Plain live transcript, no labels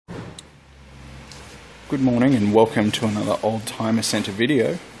Good morning and welcome to another Oldtimer Centre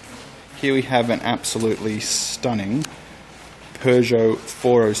video. Here we have an absolutely stunning Peugeot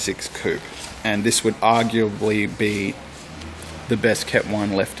 406 Coupe, and this would arguably be the best kept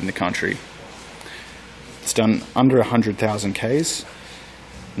one left in the country. It's done under 100,000 Ks,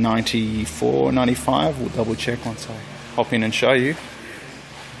 94, 95, we'll double check once I hop in and show you.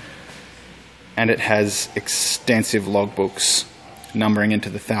 And it has extensive logbooks numbering into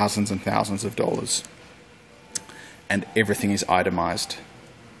the thousands and thousands of dollars. And everything is itemized.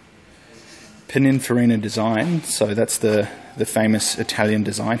 Pininfarina design, so that's the famous Italian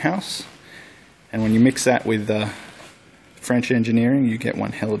design house. And when you mix that with French engineering, you get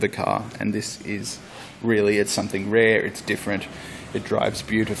one hell of a car. And this is really, it's something rare, it's different, it drives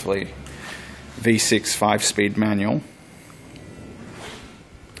beautifully. V6 5-speed manual.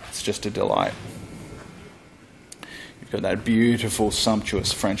 It's just a delight. You've got that beautiful,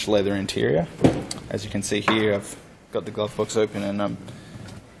 sumptuous French leather interior. As you can see here, I've got the glove box open and I've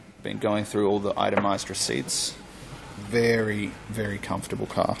been going through all the itemized receipts. Very, very comfortable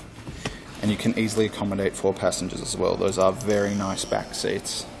car. And you can easily accommodate 4 passengers as well. Those are very nice back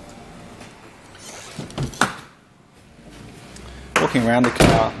seats. Walking around the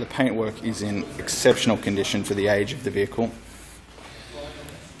car, the paintwork is in exceptional condition for the age of the vehicle.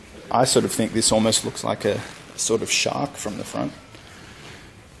 I sort of think this almost looks like a sort of shark from the front.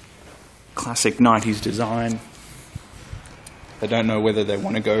 Classic 90s design. They don't know whether they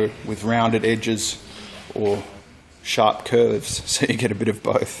want to go with rounded edges or sharp curves, so you get a bit of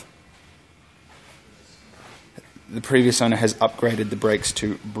both. The previous owner has upgraded the brakes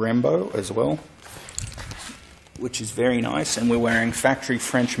to Brembo as well, which is very nice, and we're wearing factory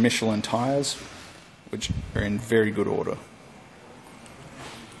French Michelin tyres, which are in very good order.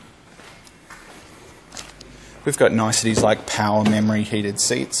 We've got niceties like power memory heated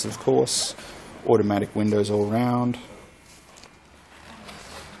seats, of course, automatic windows all round.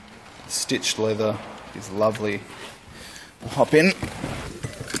 Stitched leather is lovely. We'll hop in.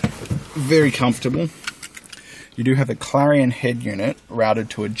 Very comfortable. You do have a Clarion head unit routed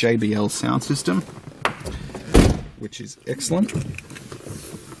to a JBL sound system, which is excellent.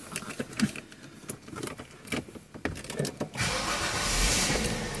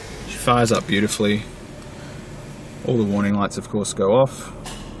 She fires up beautifully. All the warning lights, of course, go off.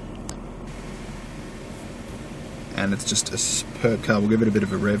 And it's just a superb car. We'll give it a bit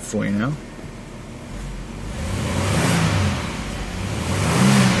of a rev for you now.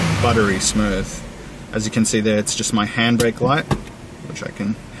 Buttery smooth. As you can see there, it's just my handbrake light, which I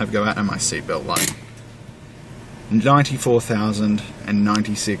can have go out, and my seatbelt light.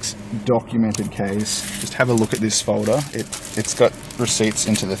 94,096 documented Ks. Just have a look at this folder. It's got receipts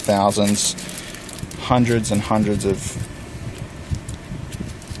into the thousands, hundreds and hundreds of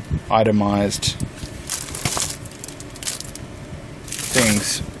itemized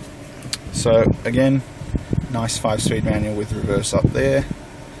things. So again, nice 5-speed manual with reverse up there,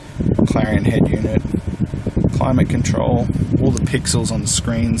 Clarion head unit, climate control, all the pixels on the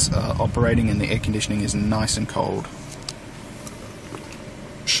screens are operating and the air conditioning is nice and cold.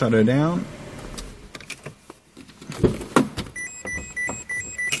 Shut her down.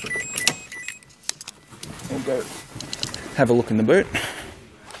 We'll go have a look in the boot.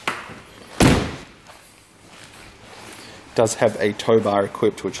 Does have a tow bar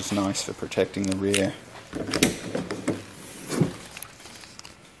equipped, which is nice for protecting the rear.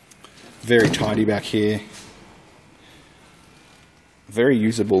 Very tidy back here. Very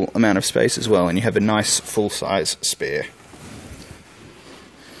usable amount of space as well, and you have a nice full-size spare.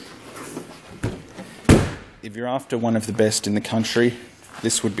 If you're after one of the best in the country,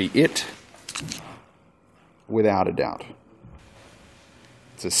 this would be it, without a doubt.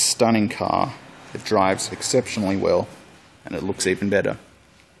 It's a stunning car. It drives exceptionally well, and it looks even better.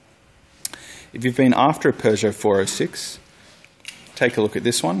 If you've been after a Peugeot 406, take a look at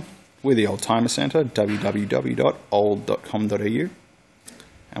this one. We're the Oldtimer Centre, www.old.com.au,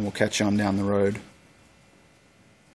 and we'll catch you on down the road.